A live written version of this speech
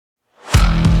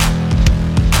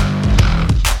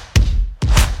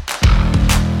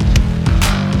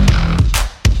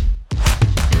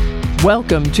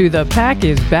Welcome to the Pack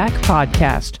is Back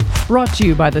podcast, brought to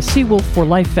you by the Seawolf for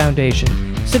Life Foundation,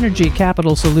 Synergy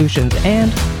Capital Solutions,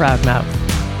 and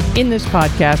Proudmouth. In this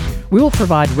podcast, we will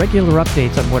provide regular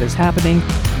updates on what is happening,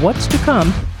 what's to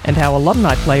come, and how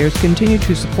alumni players continue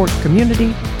to support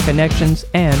community, connections,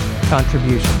 and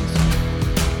contributions.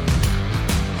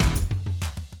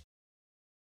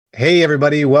 Hey,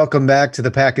 everybody. Welcome back to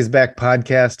the Pack is Back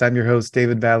podcast. I'm your host,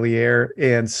 David Valliere,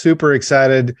 and super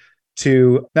excited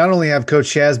to not only have Coach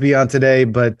Shasby on today,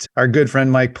 but our good friend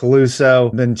Mike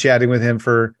Peluso. Been chatting with him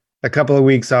for a couple of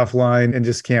weeks offline and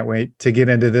just can't wait to get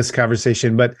into this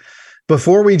conversation. But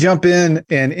before we jump in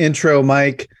and intro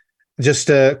Mike, just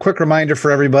a quick reminder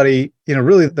for everybody,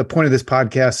 really the point of this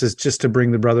podcast is just to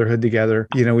bring the brotherhood together.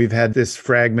 We've had this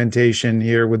fragmentation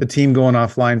here with the team going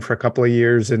offline for a couple of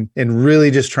years and really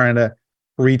just trying to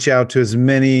reach out to as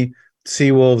many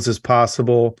Seawolves as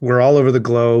possible. We're all over the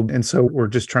globe. And so we're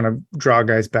just trying to draw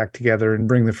guys back together and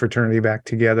bring the fraternity back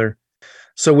together.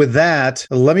 So with that,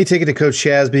 let me take it to Coach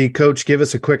Shasby. Coach, give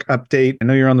us a quick update. I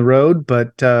know you're on the road,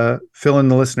 but fill in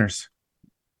the listeners.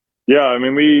 Yeah, I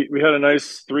mean, we had a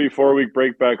nice 3-4 week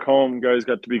break back home. Guys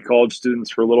got to be college students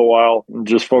for a little while and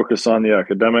just focus on the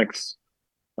academics.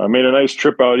 Made a nice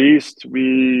trip out east.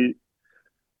 We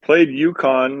played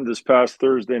UConn this past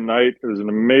Thursday night. It was an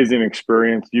amazing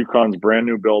experience. UConn's brand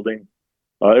new building.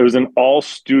 It was an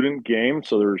all-student game,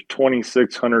 so there was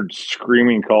 2,600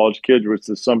 screaming college kids, which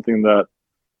is something that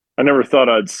I never thought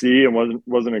I'd see and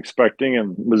wasn't expecting,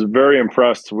 and was very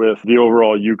impressed with the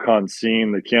overall UConn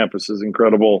scene. The campus is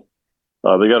incredible.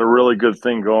 They got a really good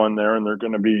thing going there, and they're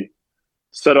going to be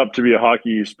set up to be a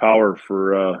Hockey East power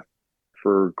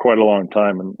for quite a long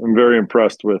time. And I'm very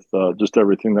impressed with just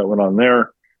everything that went on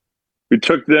there. We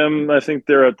took them, I think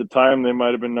there at the time, they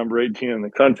might have been number 18 in the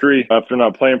country. After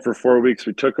not playing for 4 weeks,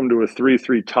 we took them to a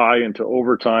 3-3 tie into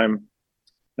overtime.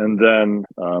 And then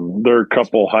there are a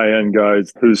couple high-end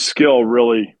guys whose skill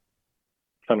really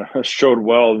kind of showed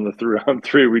well in the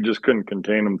 3-on-3. We just couldn't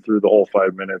contain them through the whole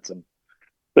 5 minutes. And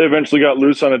they eventually got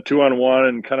loose on a 2-on-1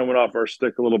 and kind of went off our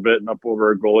stick a little bit and up over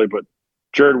our goalie. But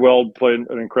Jared Weld played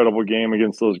an incredible game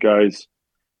against those guys.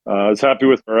 I was happy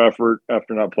with our effort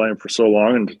after not playing for so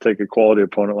long, and to take a quality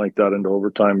opponent like that into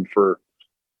overtime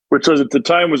which was at the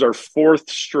time was our fourth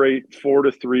straight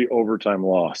 4-3 overtime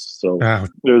loss. So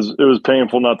It was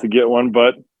painful not to get one,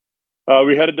 but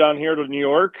we headed down here to New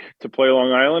York to play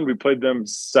Long Island. We played them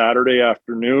Saturday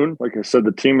afternoon. Like I said,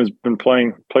 the team has been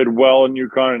played well in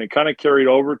UConn, and it kind of carried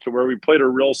over to where we played a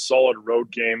real solid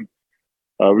road game.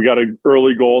 We got an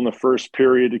early goal in the first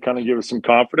period to kind of give us some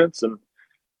confidence, and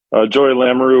Joey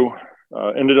Lamoureux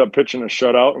ended up pitching a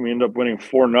shutout, and we ended up winning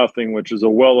 4-0, which is a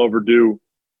well overdue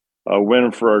win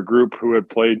for our group, who had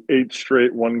played 8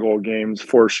 straight 1-goal games,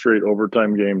 4 straight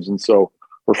overtime games, or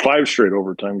 5 straight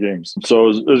overtime games. So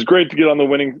it was great to get on the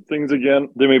winning things again.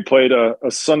 Then we played a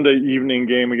Sunday evening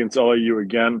game against LIU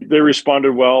again. They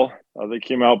responded well. They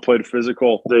came out, played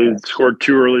physical. They scored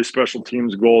 2 early special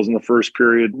teams goals in the first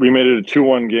period. We made it a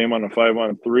 2-1 game on a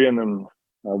 5-on-3, and then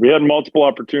we had multiple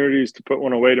opportunities to put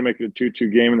one away to make it a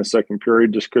 2-2 game in the second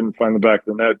period. Just couldn't find the back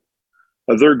of the net.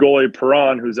 Their goalie,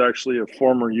 Perron, who's actually a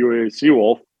former UAA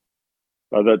Seawolf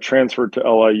that transferred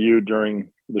to LIU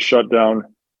during the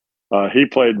shutdown, he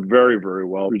played very, very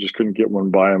well. We just couldn't get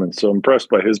one by him. And so impressed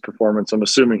by his performance. I'm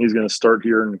assuming he's going to start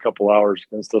here in a couple hours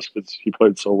against us because he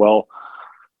played so well.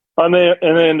 And they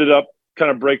ended up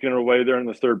kind of breaking it away there in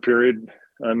the third period,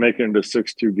 making it a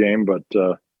 6-2 game. But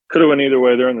could have went either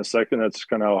way there in the second. That's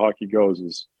kind of how hockey goes,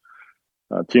 is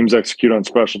teams execute on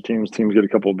special teams, teams get a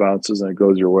couple of bounces, and it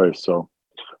goes your way. So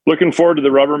looking forward to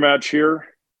the rubber match here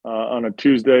on a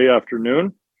Tuesday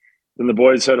afternoon. Then the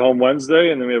boys head home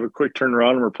Wednesday, and then we have a quick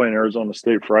turnaround, and we're playing Arizona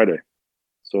State Friday.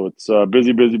 So it's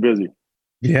busy, busy, busy.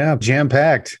 Yeah,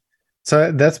 jam-packed.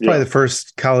 So that's probably the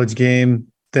first college game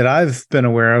that I've been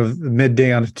aware of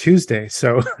midday on a Tuesday.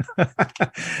 So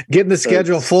getting the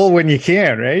schedule full when you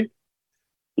can, right?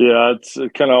 Yeah,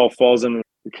 it kind of all falls in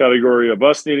the category of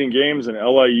us needing games and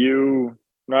LIU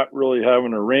not really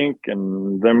having a rink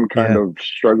and them kind of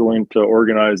struggling to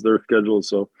organize their schedule.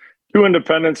 So 2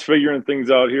 independents figuring things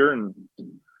out here, and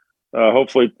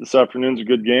hopefully this afternoon's a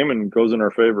good game and goes in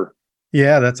our favor.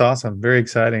 Yeah, that's awesome. Very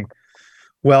exciting.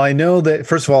 Well, I know that,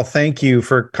 first of all, thank you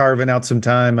for carving out some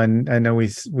time. I know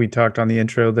we talked on the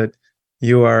intro that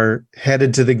you are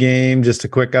headed to the game. Just a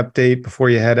quick update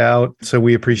before you head out. So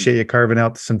we appreciate you carving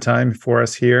out some time for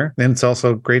us here. And it's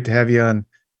also great to have you on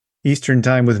Eastern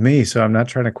time with me. So I'm not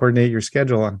trying to coordinate your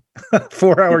schedule on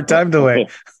 4-hour time delay.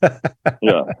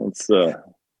 Yeah, it's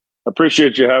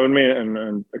appreciate you having me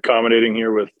and accommodating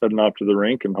here with heading off to the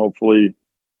rink, and hopefully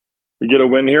we get a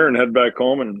win here and head back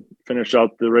home and finish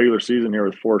out the regular season here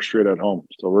with 4 straight at home.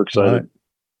 So we're excited.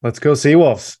 Let's go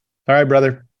Seawolves. All right,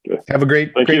 brother. Okay. Have a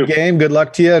great game. Good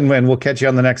luck to you, and we'll catch you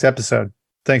on the next episode.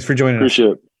 Thanks for joining us.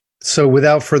 Appreciate it. So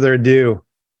without further ado,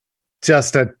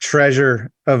 just a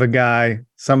treasure of a guy,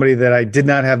 somebody that I did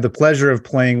not have the pleasure of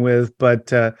playing with,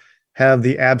 but have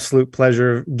the absolute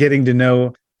pleasure of getting to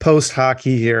know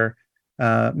post-hockey here.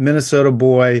 Minnesota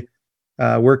boy,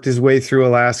 worked his way through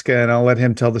Alaska, and I'll let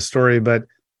him tell the story, but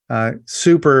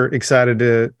super excited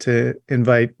to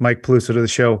invite Mike Peluso to the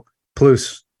show.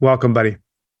 Pelus, welcome, buddy.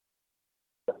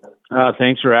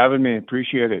 Thanks for having me.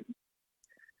 Appreciate it.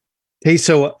 Hey,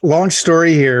 so long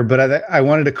story here, but I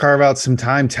wanted to carve out some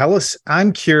time. Tell us,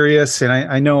 I'm curious, and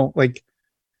I know, like,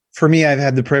 for me, I've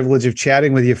had the privilege of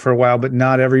chatting with you for a while, but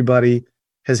not everybody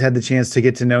has had the chance to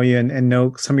get to know you and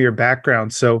know some of your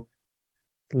background. So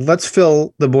let's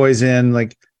fill the boys in.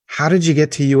 Like, how did you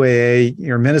get to UAA?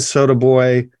 You're a Minnesota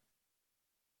boy.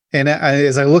 And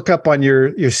as I look up on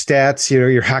your stats,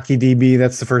 your hockey DB,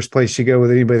 that's the first place you go with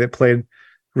anybody that played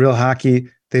real hockey.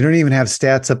 They don't even have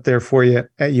stats up there for you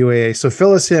at UAA. So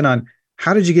fill us in on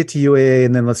how did you get to UAA,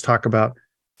 and then let's talk about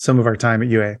some of our time at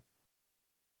UAA.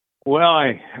 Well,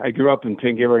 I grew up in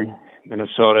Pinguilly,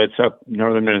 Minnesota. It's up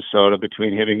northern Minnesota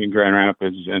between Hibbing and Grand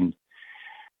Rapids. And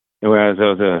I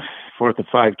was a fourth of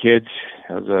 5 kids.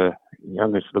 I was the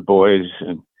youngest of the boys,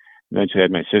 and eventually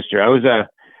had my sister.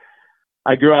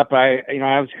 I grew up, I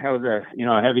was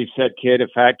a heavy set kid, a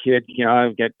fat kid, I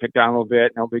would get picked on a little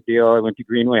bit, no big deal. I went to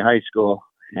Greenway High School,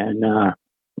 and I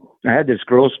had this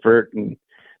growth spurt in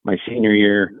my senior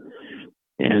year.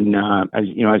 And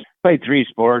I played 3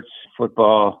 sports: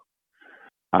 football,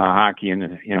 hockey in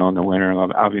the winter,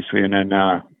 obviously, and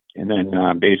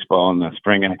then baseball in the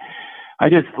spring. And I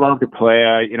just loved to play.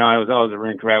 I was always a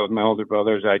rink rat with my older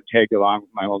brothers. I tagged along with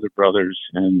my older brothers,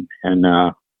 and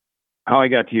how I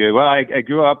got to you. Well, I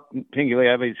grew up in Pinguilly,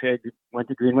 as I said, went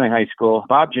to Greenway High School.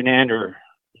 Bob Janander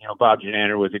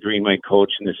was a Greenway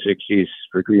coach in the 60s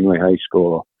for Greenway High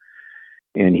School.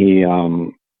 And he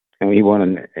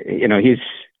won,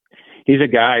 he's a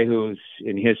guy who's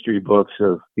in history books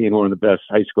of being one of the best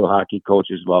high school hockey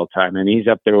coaches of all time. And he's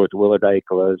up there with Willard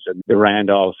Eikelas and the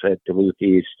Randolphs at Duluth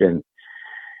East. And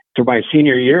so my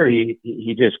senior year,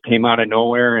 he just came out of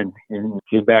nowhere and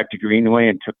came back to Greenway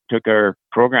and took our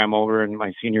program over in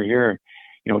my senior year.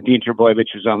 Dean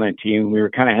Trebojevic was on that team. We were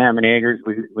kind of ham and eggers.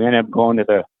 We ended up going to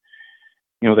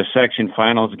the section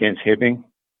finals against Hibbing.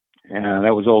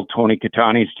 That was old Tony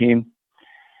Catani's team,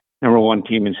 number 1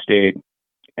 team in state.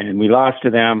 And we lost to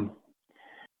them.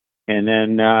 And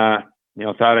then,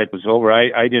 thought it was over.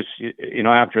 I just,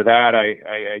 after that,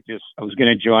 I was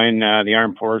going to join the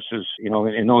armed forces.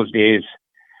 In those days,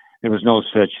 there was no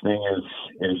such thing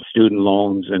as student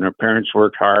loans, and our parents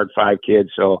worked hard, 5 kids.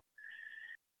 So,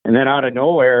 and then out of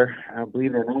nowhere,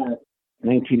 believe it or not,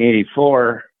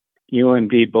 1984,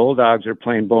 UMD Bulldogs are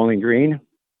playing Bowling Green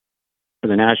for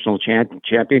the national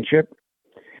championship.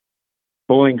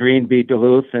 Bowling Green beat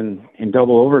Duluth in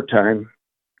double overtime.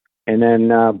 And then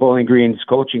Bowling Green's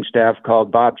coaching staff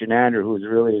called Bob Janander, who was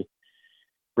really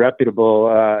reputable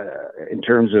in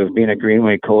terms of being a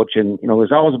Greenway coach. And, it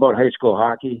was always about high school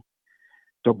hockey.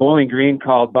 So Bowling Green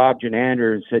called Bob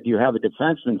Janander and said, "Do you have a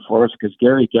defenseman for us?" Because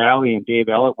Gary Galley and Dave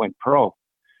Ellett went pro.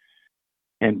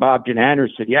 And Bob Janander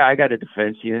said, "Yeah, I got a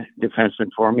defenseman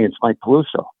for me. It's Mike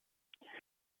Peluso."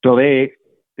 So they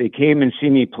came and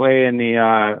see me play in we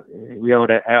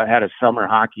had a summer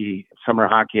hockey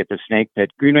at the Snake Pit.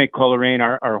 Greenway Coleraine,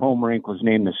 our home rink was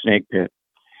named the Snake Pit.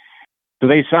 So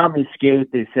they saw me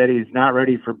skate. They said, "He's not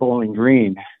ready for Bowling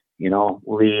Green.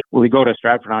 Will he go to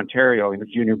Stratford, Ontario in the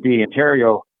Junior B?"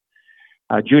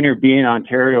 Junior B in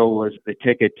Ontario was the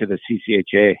ticket to the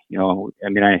CCHA.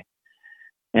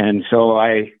 And so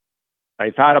I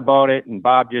thought about it, and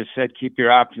Bob just said, "Keep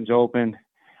your options open."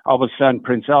 All of a sudden,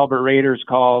 Prince Albert Raiders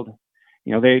called.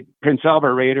 Prince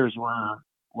Albert Raiders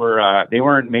were they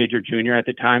weren't major junior at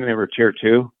the time; they were tier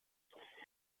 2.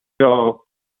 So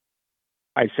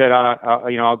I said,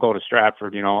 I'll go to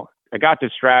Stratford. I got to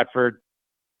Stratford,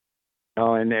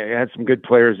 and they had some good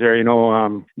players there.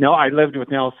 I lived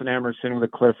with Nelson Emerson with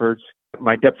the Cliffords.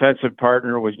 My defensive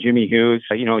partner was Jimmy Hughes.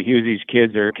 Hughes'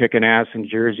 kids are kicking ass in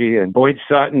Jersey. And Boyd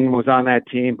Sutton was on that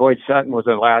team. Boyd Sutton was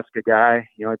an Alaska guy.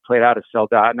 He played out of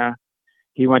Soldotna.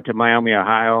 He went to Miami,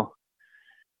 Ohio.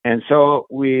 And so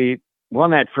we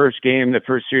won that first game, the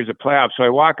first series of playoffs. So I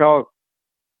walk out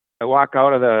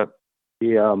of the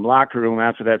locker room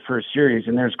after that first series,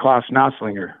 and there's Klaus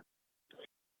Nosslinger.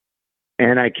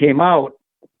 And I came out,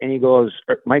 and he goes,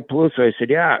 "Mike Peluso." I said,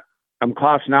 "Yeah, I'm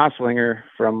Klaus Nosslinger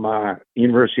from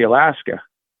University of Alaska."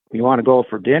 you want to go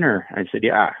for dinner? I said,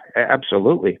 yeah,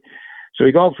 absolutely. So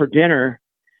we go for dinner,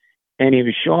 and he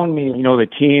was showing me, the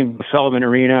team, Sullivan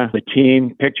Arena, the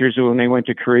team, pictures of when they went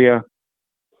to Korea.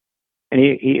 And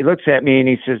he looks at me and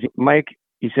he says, Mike,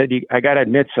 he said, I got to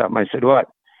admit something. I said, what?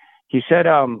 He said,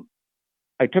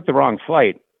 I took the wrong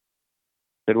flight.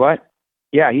 I said, what?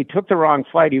 Yeah, he took the wrong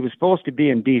flight. He was supposed to be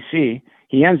in D.C.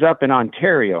 He ends up in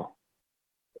Ontario,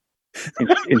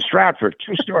 in Stratford.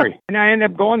 True story. And I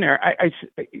ended up going there.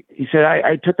 He said,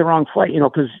 I took the wrong flight,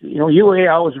 because,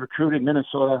 UA always recruited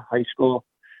Minnesota high school.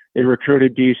 They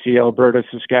recruited D.C., Alberta,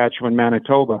 Saskatchewan,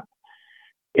 Manitoba.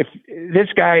 If this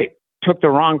guy took the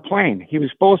wrong plane, he was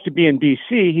supposed to be in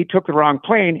D.C., he took the wrong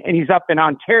plane, and he's up in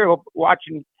Ontario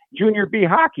watching Junior B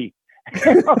hockey.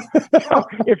 So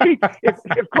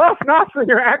if Klaus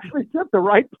Nosslinger actually took the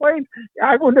right plane,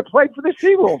 I wouldn't have played for the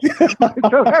Seawolves.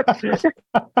 So that's,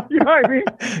 you know what I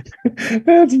mean?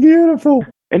 That's beautiful.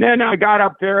 And then I got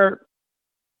up there,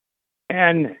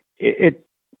 and it's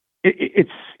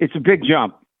a big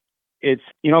jump. It's,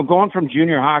 going from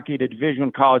junior hockey to Division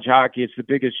I college hockey, it's the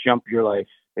biggest jump of your life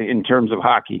in terms of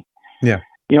hockey. Yeah.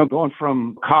 Going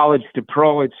from college to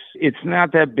pro, it's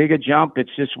not that big a jump.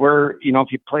 It's just where,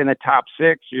 if you play in the top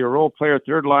six, you're a role player,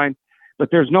 third line,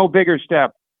 but there's no bigger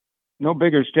step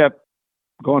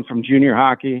going from junior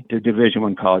hockey to Division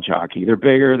I college hockey. They're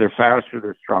bigger, they're faster,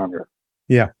 they're stronger.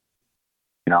 Yeah.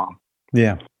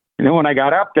 Yeah. And then when I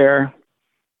got up there,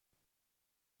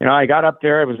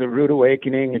 it was a rude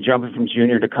awakening and jumping from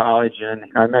junior to college,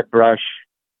 and I met Brush,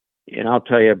 and I'll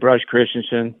tell you, Brush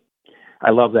Christensen, I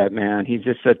love that man. He's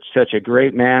just such a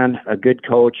great man, a good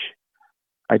coach.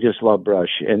 I just love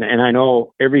Brush. And I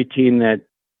know every team that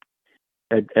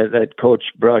Coach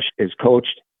Brush is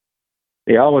coached,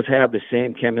 they always have the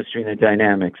same chemistry and the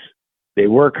dynamics. They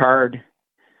work hard.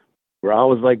 We're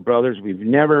always like brothers. We've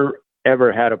never,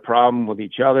 ever had a problem with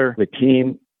each other. The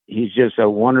team, he's just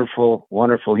a wonderful,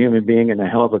 wonderful human being and a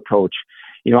hell of a coach.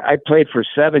 I played for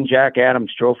 7 Jack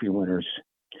Adams Trophy winners.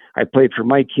 I played for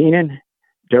Mike Keenan,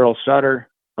 Daryl Sutter,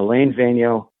 Alain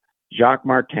Vigneault, Jacques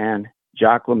Martin,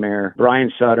 Jacques Lemaire,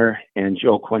 Brian Sutter, and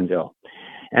Joe Quinville.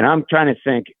 And I'm trying to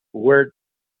think where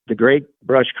the great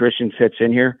Brush Christian fits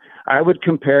in here. I would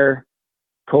compare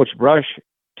Coach Brush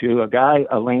to a guy,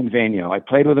 Alain Vigneault. I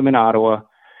played with him in Ottawa.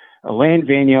 Alain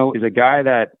Vigneault is a guy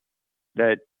that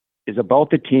is about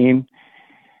the team.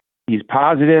 He's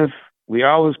positive. We're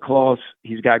always close.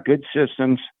 He's got good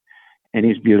systems, and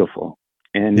he's beautiful.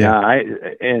 And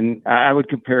I would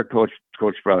compare Coach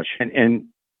Brush and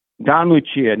Don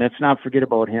Lucia. And let's not forget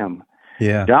about him.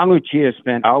 Yeah, Don Lucia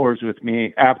spent hours with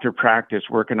me after practice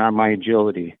working on my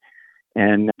agility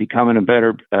and becoming a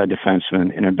better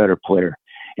defenseman and a better player.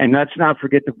 And let's not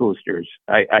forget the boosters.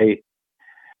 I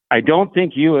don't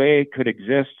think UA could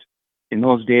exist in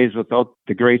those days without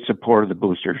the great support of the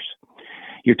boosters.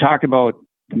 You talk about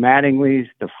the Mattingleys,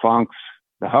 the Funks,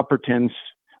 the Huppertons,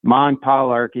 Mon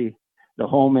Paularchy, the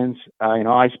Holmans.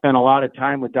 I spent a lot of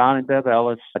time with Don and Bev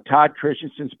Ellis. Todd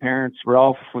Christensen's parents,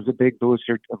 Ralph was a big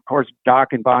booster. Of course, Doc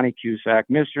and Bonnie Cusack,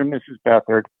 Mr. and Mrs.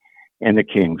 Bethard, and the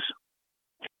Kings.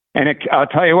 And I'll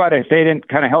tell you what, if they didn't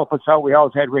kind of help us out, we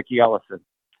always had Ricky Ellison.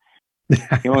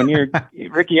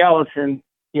 Ricky Ellison,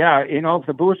 if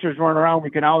the boosters weren't around, we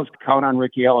can always count on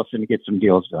Ricky Ellison to get some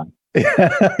deals done.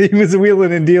 He was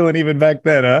wheeling and dealing even back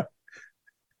then, huh?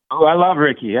 Oh, I love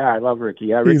Ricky. Yeah, I love Ricky.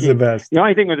 Yeah, Ricky, he's the best. The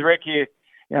only thing with Ricky,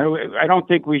 I don't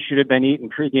think we should have been eating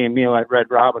pregame meal at Red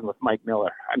Robin with Mike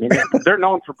Miller. I mean, they're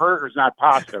known for burgers, not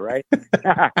pasta, right?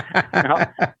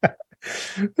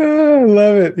 Oh, I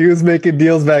love it. He was making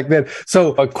deals back then.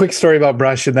 So a quick story about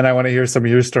Brush, and then I want to hear some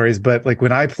of your stories. But like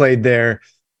when I played there,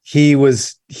 he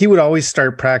would always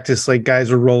start practice like guys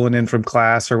were rolling in from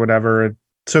class or whatever. And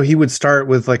so he would start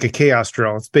with like a chaos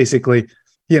drill. It's basically,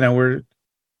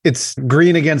 it's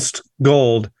green against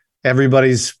gold.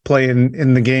 Everybody's playing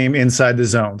in the game inside the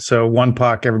zone. So one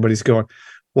puck, everybody's going.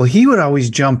 Well, he would always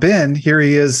jump in. Here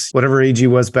he is, whatever age he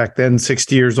was back then,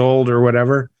 60 years old or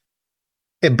whatever.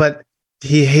 But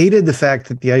he hated the fact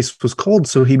that the ice was cold,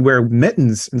 so he'd wear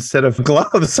mittens instead of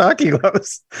gloves, hockey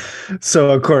gloves. So,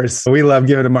 of course, we love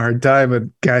giving him a hard time,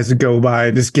 and guys would go by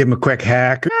and just give him a quick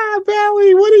hack.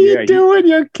 Valley, what are you doing?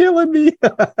 You're killing me.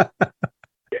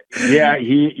 Yeah,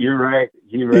 you're right.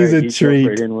 He's a treat.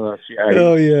 Right in with us. Yeah,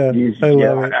 oh, yeah. I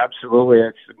love it. Absolutely.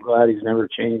 I'm glad he's never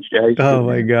changed. Yeah, oh,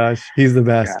 my gosh. He's the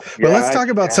best. Yeah. Well, let's talk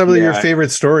about some of your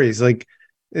favorite stories. Like,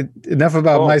 enough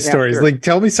about my stories. Sure. Like,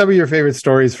 tell me some of your favorite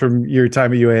stories from your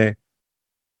time at UAA.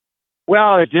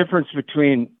 Well, the difference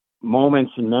between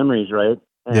moments and memories, right?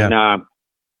 And,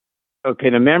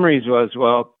 the memories was,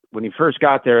 when he first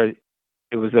got there,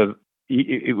 it was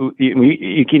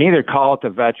you can either call it the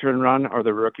veteran run or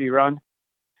the rookie run.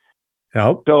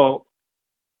 Nope. So,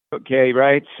 okay,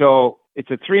 right. So it's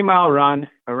a 3-mile run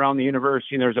around the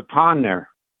university, and there's a pond there.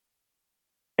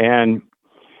 And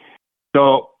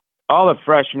so all the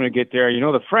freshmen would get there.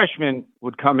 The freshmen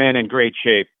would come in great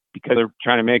shape because they're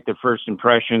trying to make their first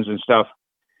impressions and stuff.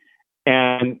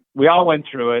 And we all went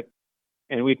through it.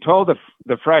 And we told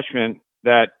the freshmen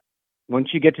that once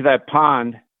you get to that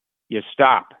pond, you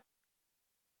stop.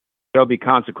 There'll be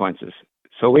consequences.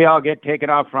 So we all get taken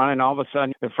off running. All of a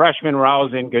sudden, the freshmen were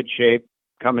always in good shape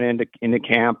coming into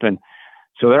camp. And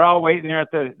so they're all waiting there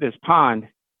at this pond.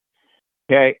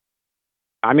 Okay.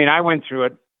 I mean, I went through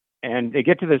it, and they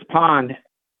get to this pond,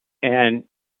 and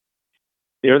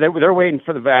they're waiting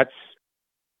for the vets.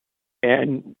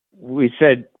 And we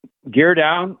said, gear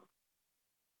down,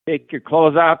 take your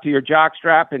clothes off to your jock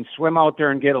strap, and swim out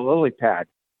there and get a lily pad.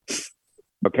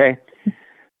 Okay.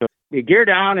 So they gear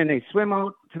down and they swim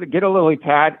out to get a lily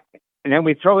pad, and then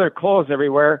we throw their clothes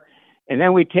everywhere, and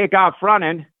then we take off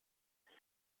running.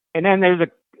 And then there's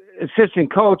a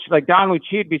assistant coach, like Don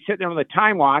Lucci'd be sitting there with a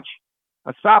time watch,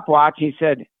 a stopwatch. He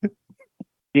said,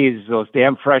 "Jesus, those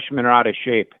damn freshmen are out of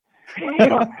shape."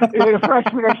 The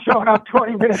freshmen are showing up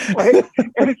 20 minutes late.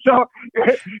 And so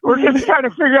we're just trying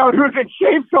to figure out who's in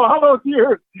shape. So all those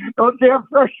years, those damn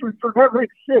freshmen were never in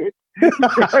shape.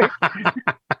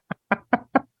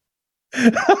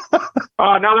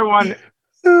 Another one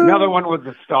was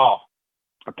the stall.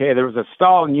 Okay, there was a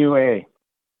stall in UA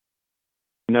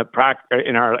in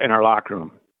our locker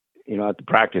room, at the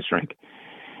practice rink.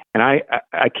 And I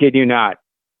kid you not,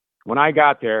 when I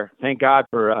got there, thank God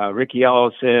for Ricky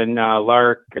Ellison,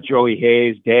 Lark, Joey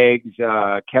Hayes, Daggs,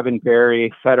 Kevin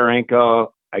Berry,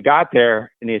 Fedorenko. I got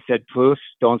there and they said, "Peluso,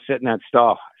 don't sit in that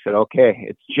stall." I said, "Okay,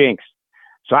 it's jinxed."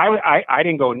 So I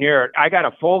didn't go near it. I got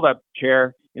a fold-up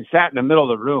chair and sat in the middle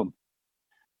of the room.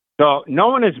 So no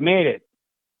one has made it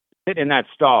sit in that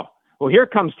stall. Well, here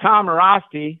comes Tom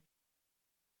Rosti,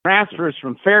 transfers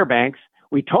from Fairbanks.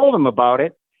 We told him about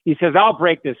it. He says, "I'll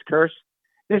break this curse."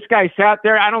 This guy sat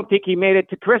there. I don't think he made it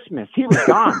to Christmas. He was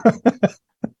gone.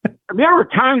 There were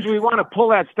times we want to pull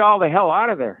that stall the hell out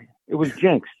of there. It was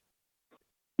jinxed.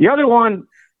 The other one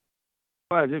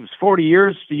was, it was 40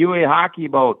 years to UA hockey,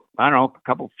 about, I don't know, a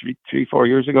couple, 4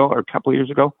 years ago, or a couple of years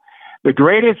ago. The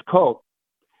greatest quote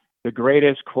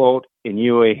in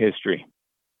UA history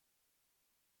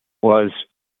was,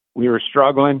 we were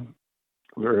struggling.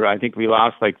 I think we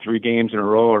lost like 3 games in a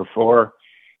row or 4.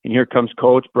 And here comes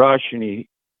Coach Brush, and he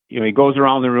goes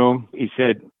around the room. He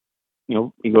said,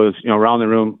 around the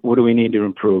room, what do we need to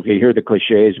improve? You hear the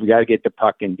cliches. We got to get the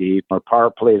puck in deep. Our power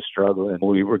play is struggling.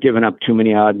 We were giving up too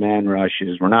many odd man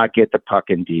rushes. We're not getting the puck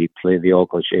in deep. Play the old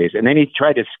cliches. And then he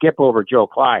tried to skip over Joe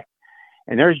Cly.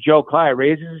 And there's Joe Cly,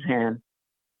 raises his hand.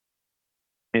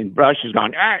 And Brush is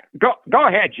going, go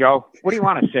ahead, Joe. What do you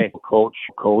want to say? Coach,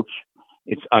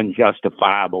 it's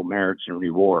unjustifiable merits and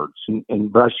rewards.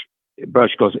 And Brush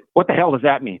goes, what the hell does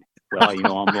that mean? Well,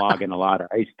 I'm logging a lot of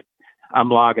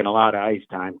ice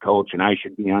time, Coach, and I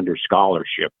should be under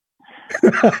scholarship.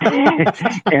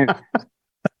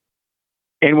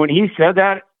 and when he said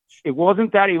that, it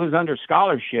wasn't that he was under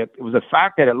scholarship. It was the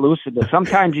fact that it loosened that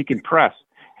sometimes you can press.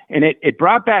 And it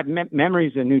brought back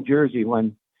memories in New Jersey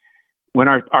when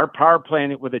our power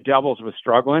play with the Devils was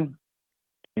struggling.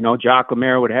 Jock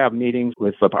Lemare would have meetings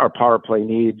with our power play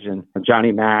needs and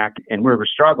Johnny Mack, and we were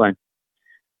struggling.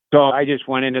 So I just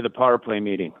went into the power play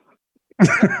meeting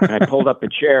and I pulled up a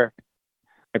chair.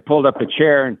 And the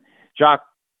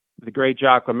great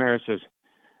Jock Lemare says,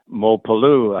 "Mo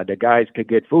Pelou, the guys could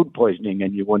get food poisoning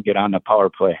and you wouldn't get on the power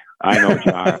play." I know,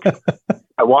 Jock.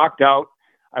 I walked out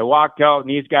and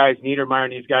these guys, Niedermeyer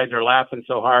and these guys are laughing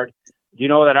so hard. Do you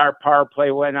know that our power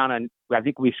play went on I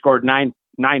think we scored nine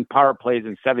power plays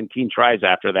and 17 tries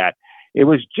after that. It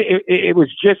was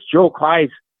just Joe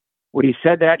Cly's. When he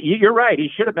said that, you're right. He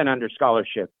should have been under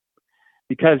scholarship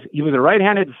because he was a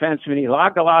right-handed defenseman. He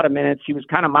logged a lot of minutes. He was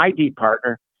kind of my D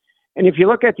partner. And if you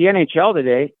look at the NHL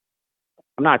today,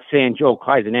 I'm not saying Joe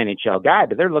Clyde's an NHL guy,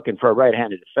 but they're looking for a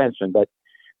right-handed defenseman. But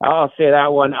I'll say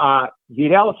that one.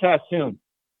 Vidal Sassoon.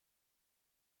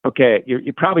 Okay,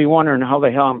 you're probably wondering how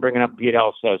the hell I'm bringing up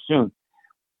Vidal Sassoon.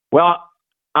 Well,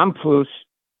 I'm Peluso,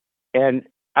 and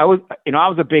I was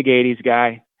a big 80s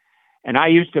guy. And I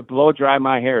used to blow dry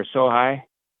my hair so high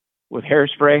with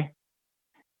hairspray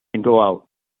and go out.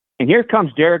 And here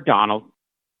comes Derek Donald.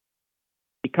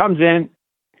 He comes in.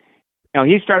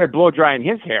 He started blow drying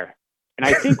his hair. And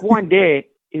I think one day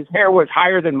his hair was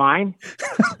higher than mine.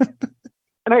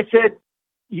 And I said,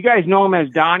 you guys know him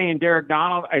as Donnie and Derek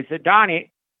Donald. I said,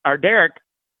 Donnie, or Derek.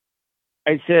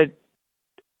 I said,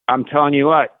 I'm telling you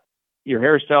what, your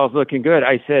hairstyle's looking good.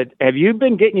 I said, have you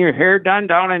been getting your hair done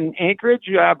down in Anchorage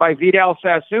by Vidal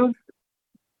Sassoon?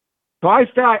 So I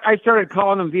started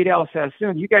calling him Vidal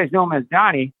Sassoon. You guys know him as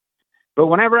Donnie, but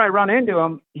whenever I run into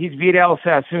him, he's Vidal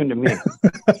Sassoon to me.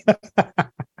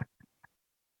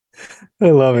 I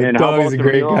love it. And He's a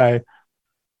great guy.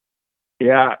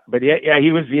 Yeah, but yeah,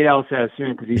 he was Vidal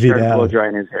Sassoon because he started blow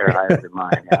drying his hair higher than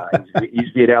mine. Yeah, he's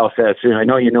Vidal Sassoon. I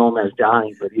know you know him as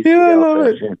Donnie, but he's Vidal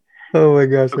Sassoon. Oh my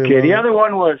gosh. Okay, the other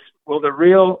one was, the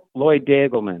real Lloyd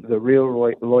Dagelman. The real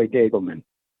Lloyd Dagelman.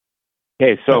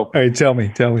 Okay, so. All right, tell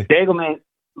me.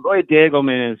 Lloyd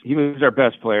Dagelman he was our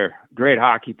best player, great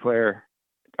hockey player,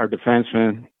 our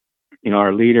defenseman,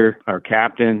 our leader, our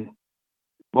captain.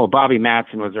 Well, Bobby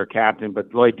Matson was our captain,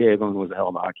 but Lloyd Dagelman was a hell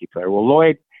of a hockey player. Well,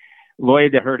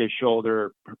 Lloyd hurt his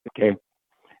shoulder. Okay.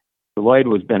 So Lloyd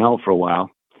was been out for a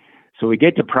while. So we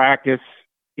get to practice.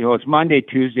 It's Monday,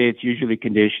 Tuesday. It's usually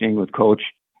conditioning with coach.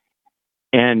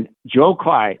 And Joe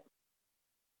Clyde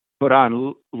put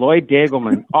on Lloyd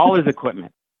Dagelman, all his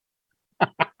equipment,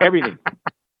 everything,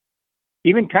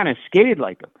 even kind of skated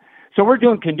like him. So we're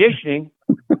doing conditioning.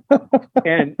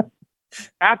 And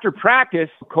after practice,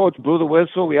 coach blew the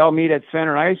whistle. We all meet at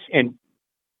center ice, and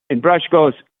Brush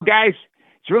goes, guys,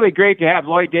 it's really great to have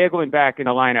Lloyd Dagelman back in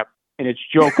the lineup. And it's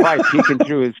Joe Clyde peeking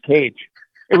through his cage.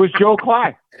 It was Joe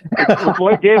Clyde. It was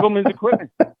Lloyd Dagelman's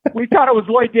equipment. We thought it was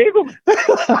Lloyd Dagelman.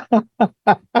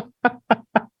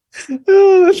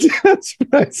 Oh, that's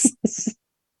priceless.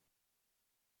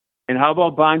 And how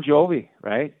about Bonjovi,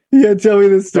 right? Yeah, tell me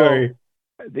the story.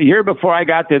 So, the year before I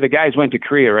got there, the guys went to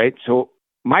Korea, right? So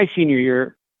my senior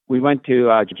year, we went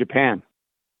to Japan.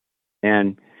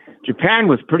 And Japan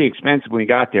was pretty expensive when we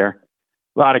got there.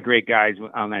 A lot of great guys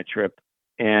on that trip.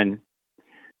 And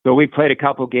so we played a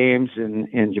couple games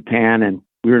in Japan, and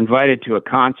we were invited to a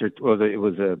concert. Well, it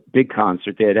was a big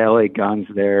concert. They had LA Guns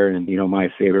there, and, my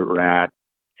favorite Rat,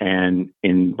 and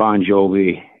in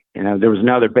Bonjovi. And there was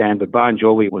another band, but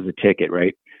Bonjovi was a ticket,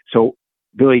 right? So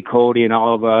Billy Cody and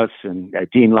all of us, and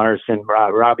Dean Larson,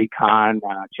 Robbie Kahn,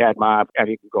 Chad Mobb,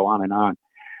 you can go on and on.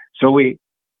 So we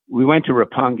went to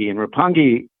Roppongi, and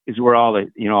Roppongi is where all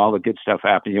the good stuff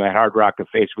happened. At Hard Rock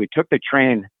Cafe. So we took the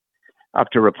train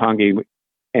up to Roppongi,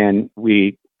 and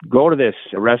we go to this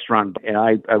restaurant, and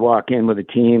I walk in with a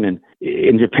team. And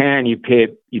in Japan, you pay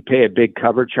a big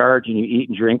cover charge, and you eat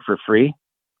and drink for free.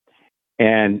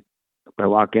 And I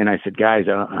walk in, I said, guys,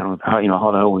 I don't how the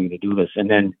hell are we going to do this? And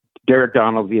then Derek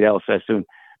Donald, Vidal Sassoon,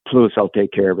 Peluso, I'll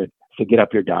take care of it. I said, get up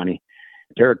here, Donnie.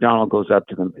 Derek Donald goes up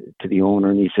to the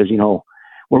owner, and he says,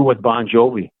 we're with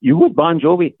Bonjovi. You with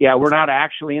Bonjovi? Yeah, we're not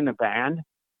actually in the band,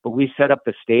 but we set up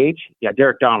the stage. Yeah,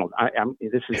 Derek Donald.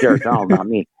 This is Derek Donald, not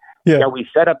me. Yeah, we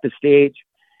set up the stage,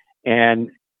 and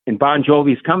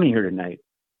Bonjovi's coming here tonight.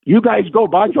 You guys go,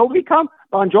 Bonjovi come.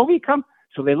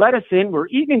 So they let us in. We're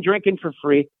eating and drinking for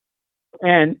free,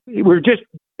 and we're just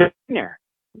sitting there.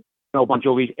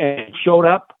 Bonjovi, and showed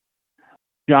up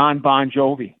John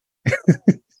Bonjovi.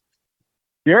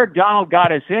 Derek Donald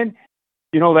got us in.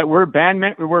 That we're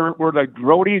bandmen, we're the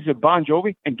roadies of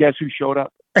Bonjovi, and guess who showed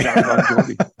up? John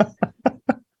Bonjovi.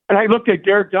 And I looked at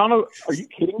Derek Donald. Are you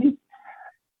kidding me?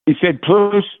 He said,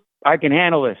 "Plus, I can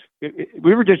handle this."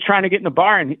 We were just trying to get in the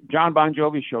bar, and John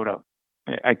Bonjovi showed up.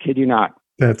 I kid you not.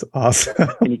 That's awesome.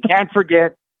 And you can't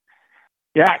forget.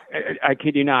 Yeah, I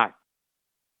kid you not.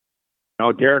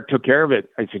 Derek took care of it.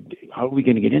 I said, how are we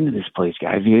going to get into this place,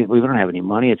 guys? We don't have any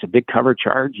money. It's a big cover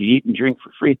charge. You eat and drink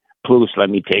for free. Plus,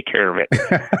 let me take care of it.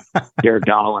 Derek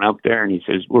Donald went up there, and he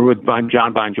says, we're with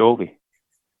John Bonjovi.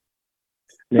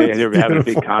 They were having a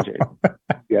big concert.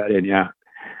 Yeah.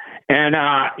 And,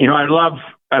 I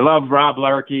love Rob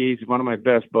Larkey. He's one of my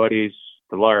best buddies,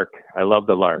 the Lark. I love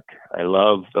the Lark,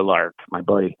 my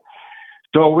buddy.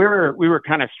 So we were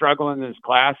kind of struggling in this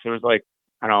class. There was like,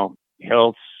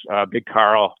 Hiltz, Big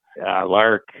Carl,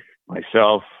 Lark,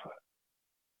 myself,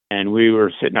 and we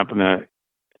were sitting up in the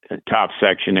top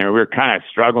section there. We were kind of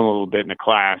struggling a little bit in the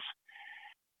class.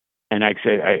 And I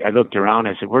said, I looked around,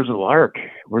 I said, where's the Lark?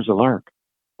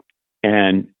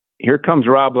 And here comes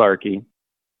Rob Larkey.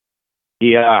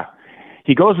 He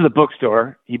goes to the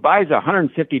bookstore. He buys a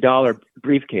 $150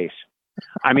 briefcase.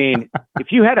 I mean,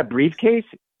 if you had a briefcase,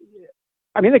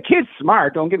 the kid's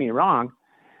smart, don't get me wrong.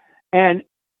 And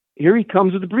here he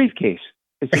comes with a briefcase.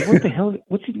 I said, what the hell?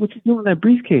 What's he doing with that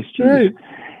briefcase? Right.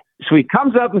 So he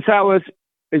comes up and saw us.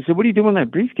 I said, what are you doing with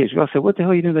that briefcase? I said, what the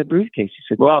hell are you doing with that briefcase? He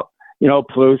said, well,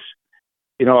 Plus,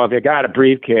 if you got a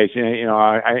briefcase,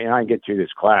 I can get through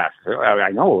this class.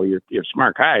 I know you're a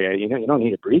smart guy. You don't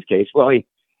need a briefcase. Well,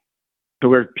 so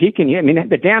we're peeking.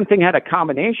 The damn thing had a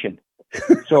combination.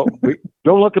 So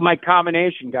don't look at my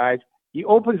combination, guys. He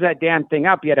opens that damn thing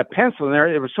up. He had a pencil in there.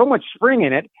 There was so much spring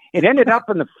in it. It ended up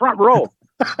in the front row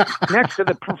next to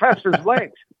the professor's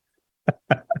legs.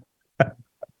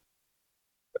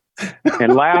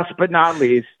 And last but not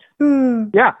least,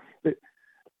 yeah,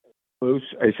 Bruce,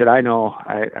 I said, I know.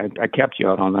 I kept you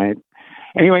out all night.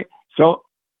 Anyway, so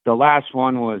the last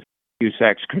one was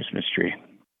Cusack's Christmas tree.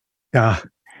 Yeah.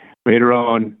 Later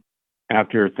on,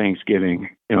 after Thanksgiving,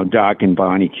 Doc and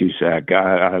Bonnie Cusack,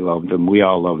 I loved them. We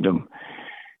all loved them.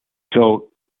 So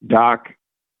Doc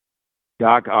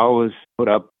always put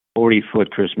up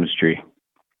 40-foot Christmas tree.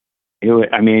 So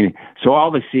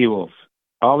all the Seawolf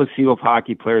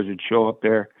hockey players would show up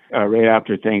there right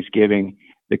after Thanksgiving.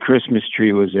 The Christmas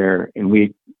tree was there, and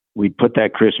we put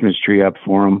that Christmas tree up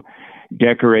for him,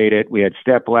 decorate it. We had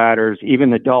step ladders. Even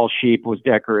the doll sheep was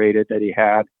decorated that he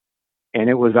had. And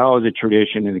it was always a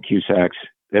tradition in the Cusacks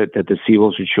that the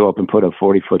Seawolves would show up and put a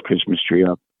 40-foot Christmas tree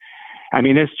up.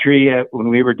 This tree, when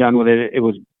we were done with it, it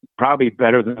was probably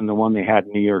better than the one they had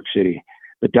in New York City.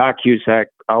 But Doc Cusack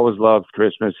always loved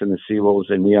Christmas and the Seawolves,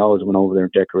 and we always went over there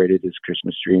and decorated this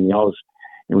Christmas tree. And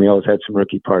we always had some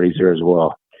rookie parties there as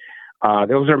well.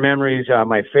 Those are memories.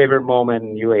 My favorite moment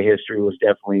in UA history was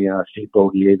definitely Steve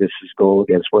Bogey Davis's goal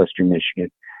against Western Michigan.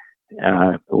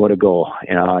 What a goal!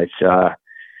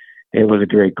 It was a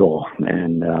great goal,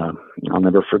 and I'll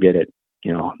never forget it.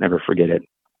 Never forget it.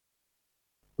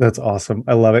 That's awesome.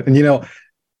 I love it. And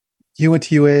you went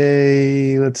to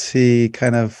UA, let's see,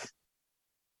 kind of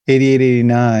 88,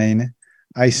 89.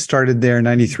 I started there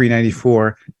 93,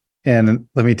 94. And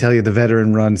let me tell you, the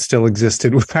veteran run still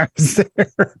existed when I was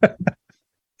there.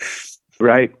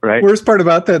 Right. Worst part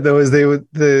about that, though, is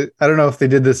I don't know if they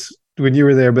did this when you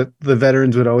were there, but the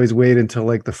veterans would always wait until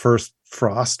like the first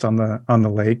frost on the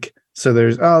lake. So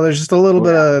there's just a little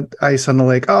bit of ice on the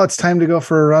lake. Oh, it's time to go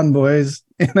for a run, boys.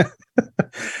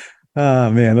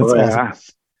 Oh man, that's awesome. All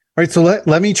right. So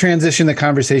let me transition the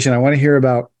conversation. I want to hear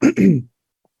about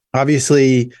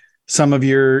obviously some of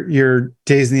your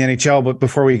days in the NHL, but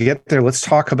before we get there, let's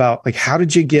talk about how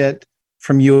did you get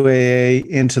from UAA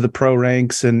into the pro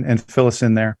ranks and fill us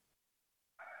in there.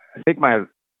 I think my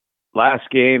last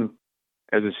game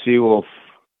as a Seawolf,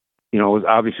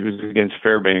 was against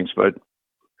Fairbanks, but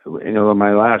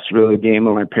my last really game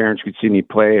where my parents could see me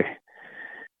play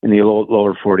in the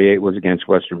lower 48 was against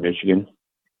Western Michigan.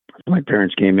 My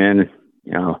parents came in,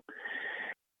 and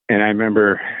I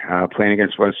remember playing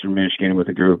against Western Michigan with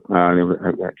a group. I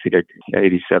think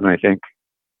 87, I think.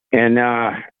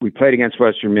 And we played against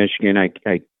Western Michigan.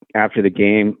 I after the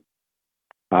game,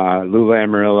 Lou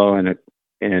Lamoriello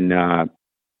and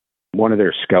one of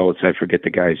their scouts, I forget the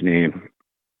guy's name,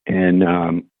 and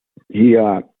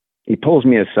he pulls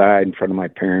me aside in front of my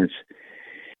parents.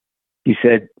 He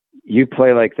said, "You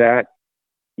play like that,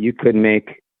 you couldn't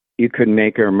make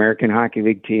our American Hockey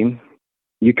League team.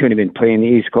 You couldn't even play in the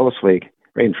East Coast League,"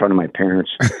 right in front of my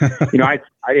parents. I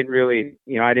didn't really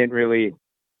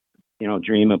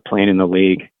dream of playing in the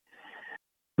league.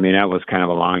 That was kind of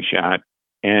a long shot.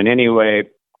 And anyway,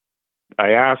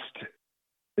 I asked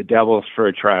the Devils for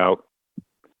a tryout,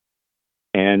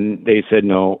 and they said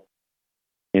no.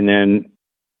 And then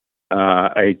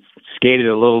I skated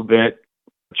a little bit,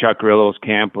 Chuck Rillo's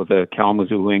camp with the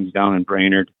Kalamazoo Wings down in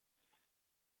Brainerd.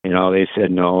 They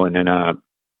said no. And then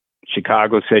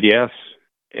Chicago said yes.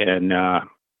 And I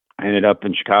ended up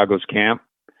in Chicago's camp.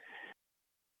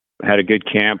 I had a good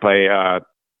camp. I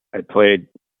played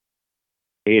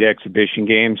 8 exhibition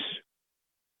games.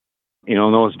 In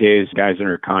those days, guys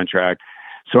under contract.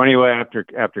 So anyway,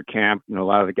 after camp, a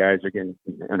lot of the guys are getting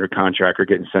under contract or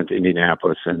getting sent to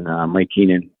Indianapolis. And Mike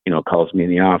Keenan, calls me in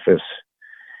the office.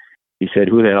 He said,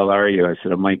 "Who the hell are you?" I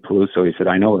said, "I'm Mike Peluso." He said,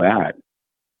 "I know that."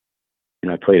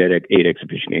 And I played at 8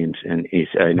 exhibition games. And he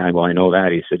said, "Well, I know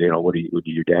that." He said, "What did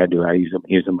your dad do?"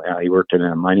 He worked in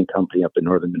a mining company up in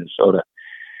northern Minnesota.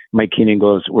 Mike Keenan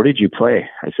goes, "Where did you play?"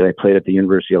 I said, "I played at the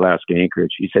University of Alaska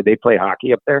Anchorage." He said, "They play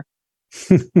hockey up there?"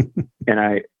 And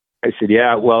I said,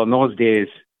 "Yeah, well, in those days,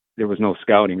 there was no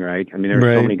scouting, right? There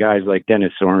were so many guys like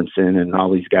Dennis Sorensen and all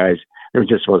these guys. There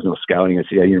just was no scouting." I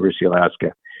said, "Yeah, University of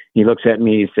Alaska." He looks at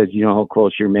me, he says, "You know how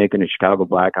close you're making the Chicago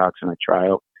Blackhawks in a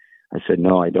tryout?" I said,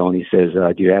 "No, I don't." He says,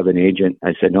 "Do you have an agent?"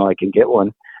 I said, "No, I can get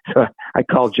one." So I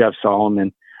called Jeff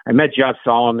Solomon. I met Jeff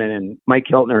Solomon, and Mike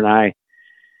Hiltner and I,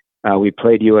 we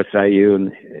played USIU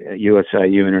and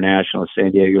USIU International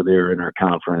San Diego. They were in our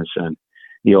conference, and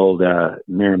the old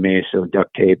Mira Mesa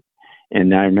duct tape.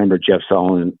 And I remember Jeff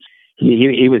Solomon.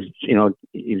 He was,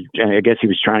 I guess he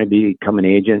was trying to become an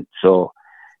agent. So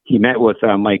he met with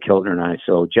Mike Hiltner and I.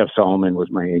 So Jeff Solomon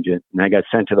was my agent, and I got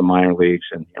sent to the minor leagues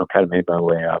and kind of made my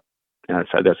way up. And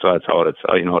that's how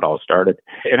it all started.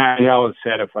 And I always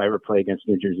said if I ever play against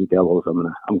New Jersey Devils,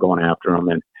 I'm going after them.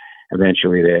 And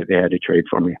eventually they had to trade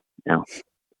for me.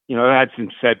 I had some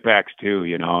setbacks too.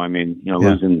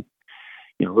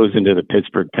 Losing to the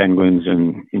Pittsburgh Penguins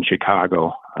in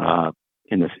Chicago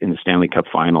in the Stanley Cup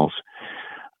Finals.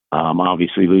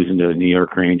 Obviously losing to the New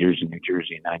York Rangers in New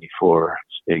Jersey in '94.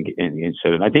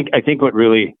 And I think what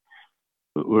really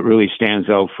stands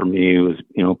out for me was,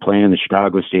 playing in the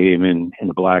Chicago Stadium and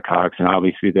the Blackhawks, and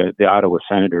obviously the Ottawa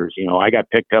Senators. I got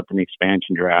picked up in the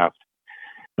expansion draft.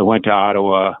 I went to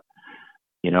Ottawa.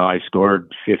 I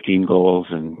scored 15 goals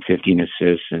and 15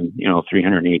 assists and,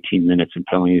 318 minutes in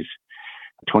penalties,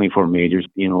 24 majors,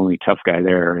 only tough guy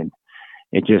there. And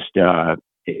it just,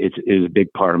 it's a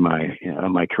big part of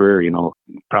my career.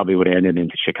 Probably would have ended in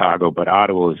Chicago, but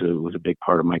Ottawa was a big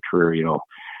part of my career.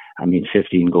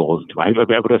 15 goals. I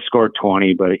would have scored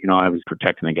 20, but I was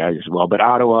protecting the guys as well. But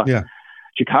Ottawa,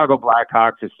 Chicago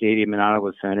Blackhawks, the stadium, and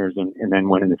Ottawa Senators, and then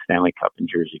winning the Stanley Cup in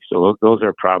Jersey. So those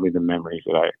are probably the memories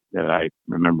that I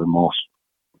remember most.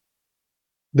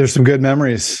 There's some good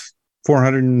memories.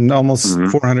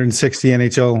 460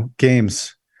 NHL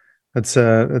games. That's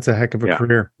a heck of a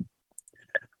career.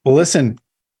 Well, listen,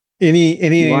 any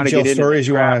NHL stories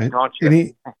you want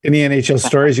any NHL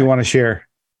stories you want to share?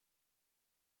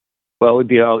 Well, we'd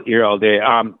be all here all day.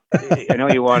 I know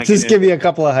you want to just give me a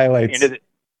couple of highlights.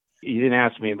 You didn't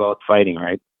ask me about fighting,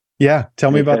 right? Yeah, tell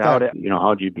me about that.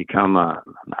 How'd you become a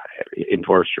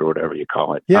enforcer or whatever you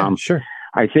call it? Yeah, sure.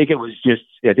 I think it was just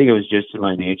in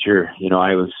my nature.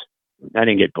 I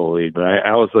didn't get bullied, but I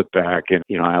always look back and,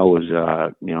 I always,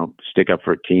 stick up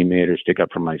for a teammate or stick up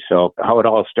for myself. How it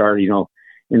all started,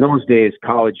 in those days,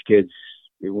 college kids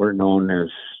weren't known as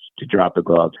to drop a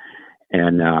glove.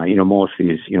 And, most of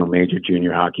these, major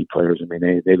junior hockey players,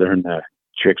 they learn the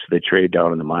tricks of the trade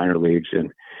down in the minor leagues.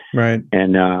 And, right.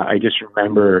 And I just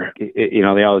remember, they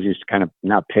always used to kind of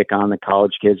not pick on the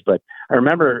college kids, but I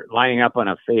remember lining up on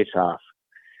a face-off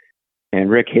and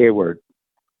Rick Hayward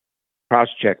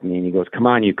cross-checked me and he goes, "Come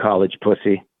on, you college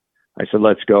pussy." I said,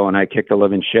 "Let's go." And I kicked the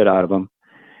living shit out of him.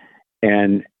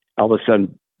 And all of a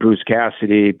sudden, Butch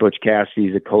Cassidy's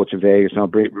the coach of Vegas, and I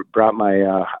brought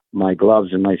my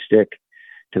gloves and my stick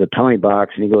to the penalty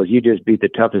box, and he goes, "You just beat the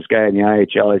toughest guy in the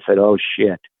IHL." I said, "Oh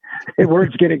shit,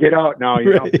 word's gonna get out now."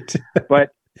 Right.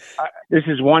 But this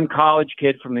is one college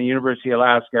kid from the University of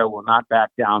Alaska will not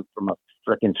back down from a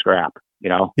freaking scrap.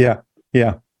 Yeah.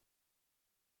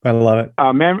 I love it.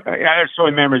 There's so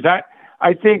many memories.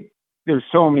 I think there's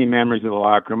so many memories of the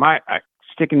locker room. I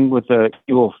sticking with the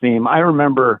dual theme. I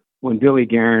remember when Billy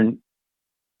Guerin,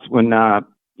 when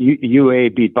UA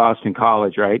beat Boston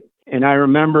College, right? And I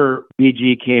remember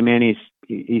BG came in.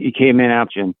 He came in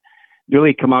after, and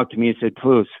Billy come out to me and said,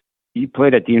 "Peluso, you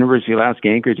played at the University of Alaska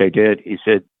Anchorage." I did. He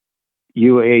said,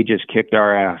 "UA just kicked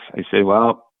our ass." I said,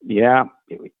 "Well, yeah."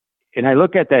 And I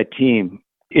look at that team.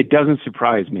 It doesn't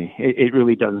surprise me. It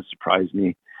really doesn't surprise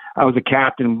me. I was a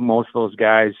captain of most of those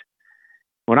guys.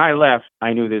 When I left,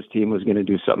 I knew this team was going to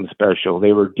do something special.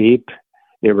 They were deep.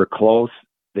 They were close.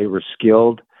 They were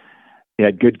skilled. They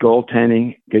had good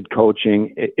goaltending, good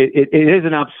coaching. It is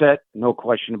an upset, no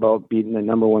question about beating the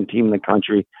number one team in the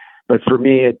country. But for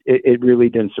me, it really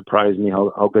didn't surprise me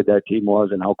how good that team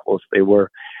was and how close they were.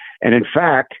 And in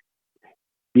fact,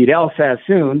 Vidal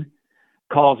Sassoon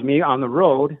calls me on the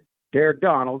road, Derek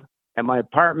Donald, at my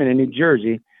apartment in New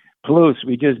Jersey. "Peluso,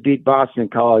 we just beat Boston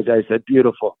College." I said,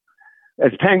 "Beautiful."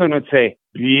 As Penguin would say,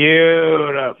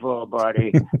 "Beautiful,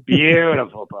 buddy.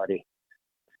 Beautiful, buddy."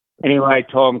 Anyway, I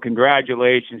told him,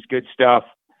 "Congratulations, good stuff."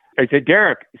 I said,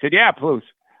 "Derek." He said, "Yeah, Peluso."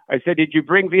 I said, "Did you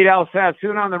bring Vidal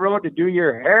Sassoon on the road to do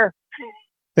your hair?"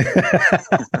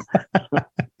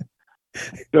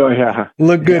 So, yeah.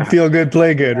 Look good, feel good,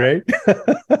 play good, right?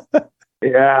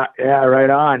 Yeah, right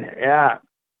on. Yeah.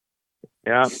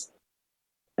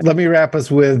 Let me wrap us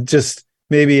with just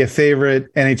maybe a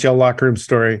favorite NHL locker room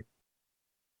story.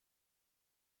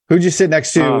 Who'd you sit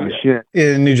next to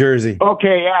in New Jersey?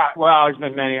 Okay, yeah. Well, there's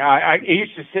been many. I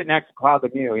used to sit next to Claude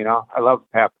Lemieux, I love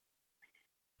Pep.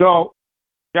 So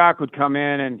Doc would come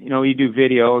in and, he'd do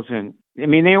videos, and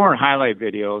they weren't highlight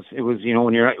videos. It was,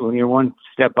 when you're one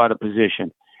step out of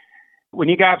position. When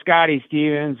you got Scotty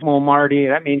Stevens, Mo Marty,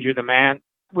 that means you're the man.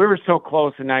 We were so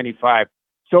close in '95.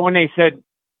 So when they said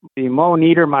Mo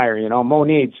Niedermeyer, Mo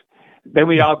needs, then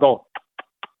we'd all go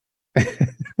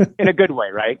in a good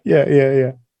way, right?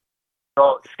 Yeah.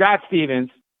 So Scott Stevens,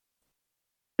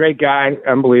 great guy,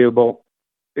 unbelievable.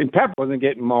 And Pep wasn't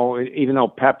getting Mo, even though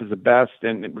Pep is the best,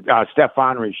 and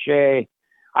Stéphane Richer.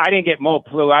 I didn't get Mo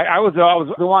Pelou. I was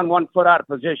the one foot out of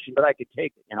position, but I could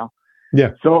take it,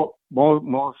 Yeah. So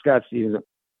Mo Scott Stevens,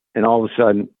 and all of a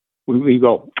sudden we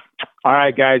go, all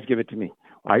right, guys, give it to me.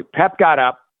 All right, Pep got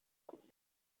up.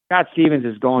 Scott Stevens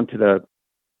is going to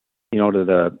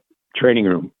the training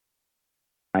room.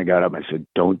 I got up. I said,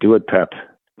 don't do it, Pep.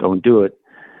 Don't do it.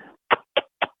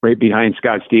 Right behind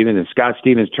Scott Stevens. And Scott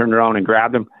Stevens turned around and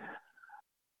grabbed him.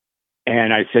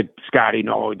 And I said, Scotty,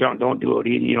 no, don't do it.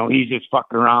 He's just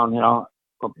fucking around,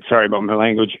 Sorry about my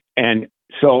language. And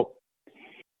so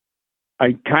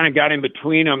I kind of got in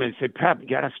between them and said, Pep, you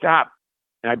got to stop.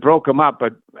 And I broke him up.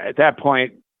 But at that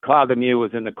point, Claude Lemieux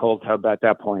was in the cold tub at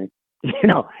that point.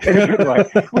 In a good way.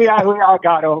 We all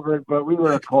got over it, but we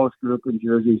were a close group in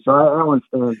Jersey. So that one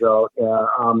stands out.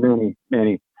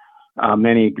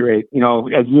 Many great,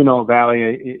 as you know,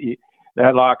 Valley,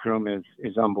 that locker room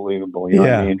is unbelievable. You know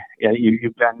what I mean? Yeah,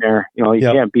 you've been there. You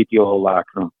can't beat the old locker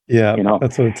room. Yeah,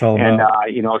 that's what it's all about.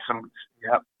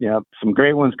 And some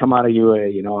great ones come out of UA.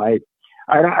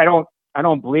 I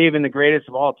don't believe in the greatest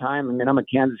of all time. I mean, I'm a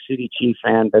Kansas City Chiefs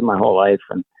fan, been my whole life,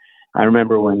 and I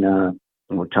remember when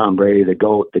Tom Brady, the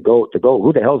GOAT.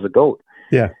 Who the hell's the GOAT?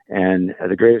 Yeah, and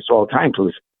the greatest of all time.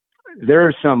 So there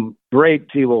are some great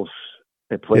T-Wolves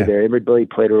that played there. Everybody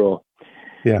played a role.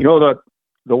 Yeah,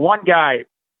 the one guy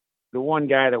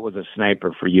that was a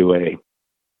sniper for UA,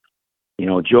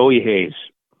 Joey Hayes.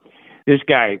 This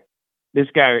guy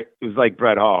was like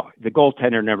Brett Hall. The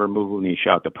goaltender never moved when he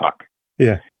shot the puck.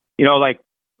 Yeah. Like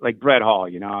Brett Hall,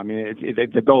 I mean,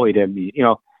 the goalie didn't be,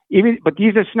 but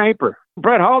he's a sniper.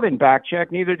 Brett Hall didn't back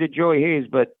check, neither did Joey Hayes,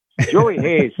 but Joey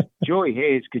Hayes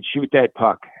could shoot that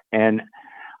puck. And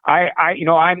I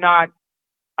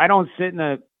don't sit in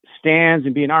the stands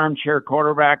and be an armchair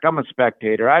quarterback. I'm a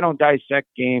spectator. I don't dissect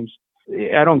games.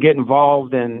 I don't get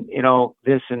involved in,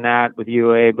 this and that with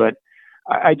UA, but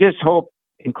I just hope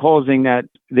in closing that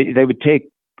they would take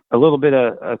a little bit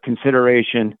of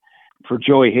consideration for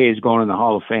Joey Hayes going in the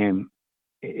Hall of Fame.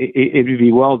 It would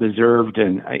be well deserved.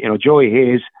 And, Joey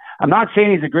Hayes, I'm not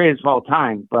saying he's the greatest of all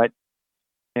time, but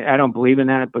I don't believe in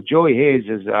that. But Joey Hayes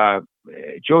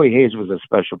was a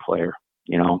special player,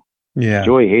 Yeah.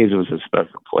 Joey Hayes was a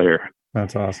special player.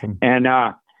 That's awesome. And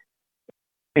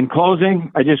in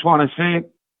closing, I just want to say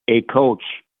a coach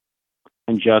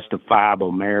and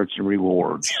justifiable merits and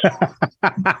rewards.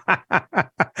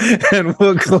 And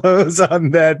we'll close on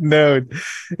that note.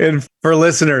 And for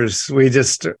listeners, we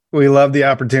love the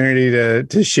opportunity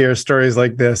to share stories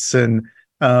like this. And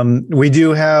we do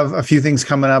have a few things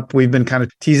coming up. We've been kind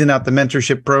of teasing out the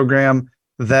mentorship program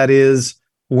that is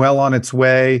well on its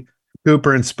way.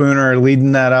 Cooper and Spooner are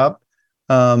leading that up.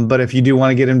 But if you do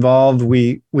want to get involved,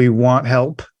 we want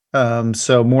help.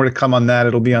 So more to come on that.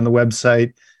 It'll be on the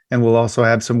website. And we'll also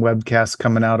have some webcasts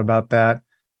coming out about that.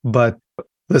 But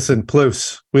listen,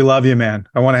 Pelus, we love you, man.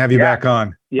 I want to have you back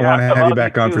on. Yeah, I want to have you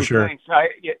back on for sure. Thanks. I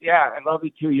love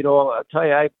you too. I'll tell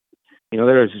you,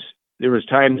 there was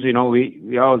times,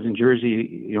 we always in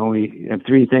Jersey, we have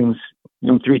three things,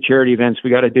 3 charity events we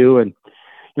got to do. And,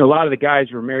 a lot of the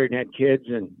guys were married and had kids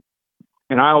and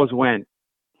I always went.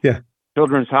 Yeah.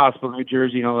 Children's Hospital, New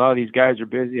Jersey, a lot of these guys are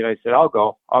busy. And I said, I'll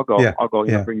go. Yeah. I'll go,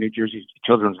 bring New Jersey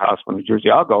Children's Hospital, New Jersey.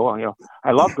 I'll go.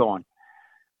 I love going.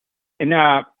 And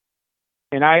I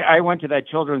went to that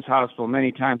Children's Hospital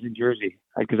many times in Jersey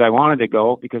because I wanted to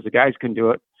go because the guys couldn't do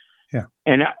it. Yeah.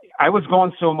 And I was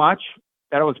going so much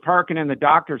that I was parking in the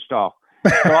doctor's stall.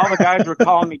 So all the guys were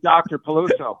calling me Dr.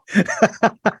 Peluso.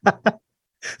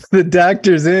 The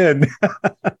doctor's in.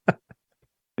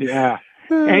 Yeah.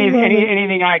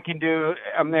 Anything I can do,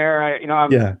 I'm there.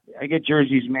 I get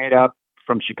jerseys made up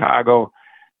from Chicago.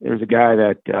 There's a guy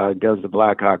that does the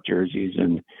Blackhawk jerseys,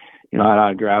 and I'd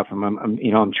autograph them.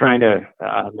 I'm trying to.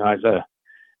 Has a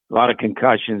lot of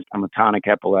concussions. I'm a tonic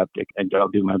epileptic, and I'll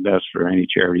do my best for any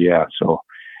charity. Yeah. So.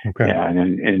 Okay. Yeah,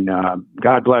 and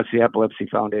God bless the Epilepsy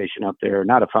Foundation up there.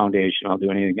 Not a foundation. I'll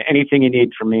do anything you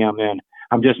need from me. I'm in.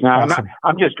 I'm just not. Awesome.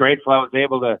 I'm just grateful I was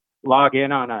able to log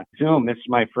in on a Zoom. This is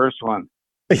my first one.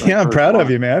 Yeah, I'm proud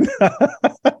of you, man.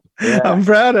 Yeah. I'm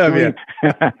proud of you.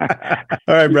 All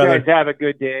right, brother. You guys have a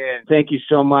good day, and thank you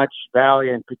so much, Valley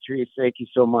and Patrice. Thank you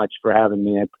so much for having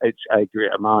me. I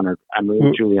agree. I'm honored. I'm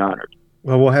really truly honored.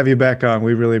 Well, we'll have you back on.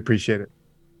 We really appreciate it.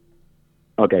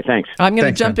 Okay, thanks. I'm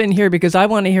going to jump in here because I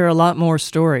want to hear a lot more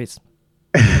stories.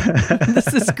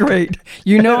 This is great.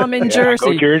 I'm in Jersey.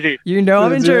 Go Jersey.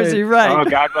 I'm in Jersey, right? Oh,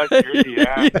 God bless Jersey.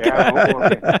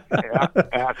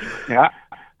 Yeah.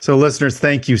 So, listeners,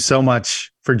 thank you so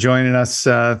much for joining us.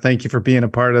 Thank you for being a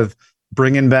part of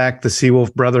bringing back the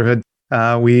Seawolf Brotherhood.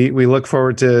 We look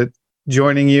forward to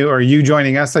joining you, or you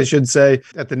joining us, I should say,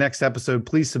 at the next episode.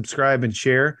 Please subscribe and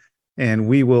share, and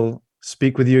we will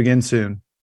speak with you again soon.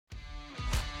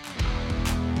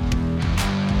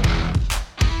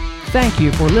 Thank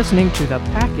you for listening to the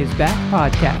Pack is Back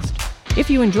podcast. If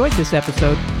you enjoyed this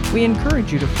episode, we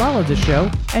encourage you to follow the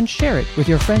show and share it with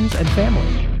your friends and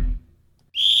family.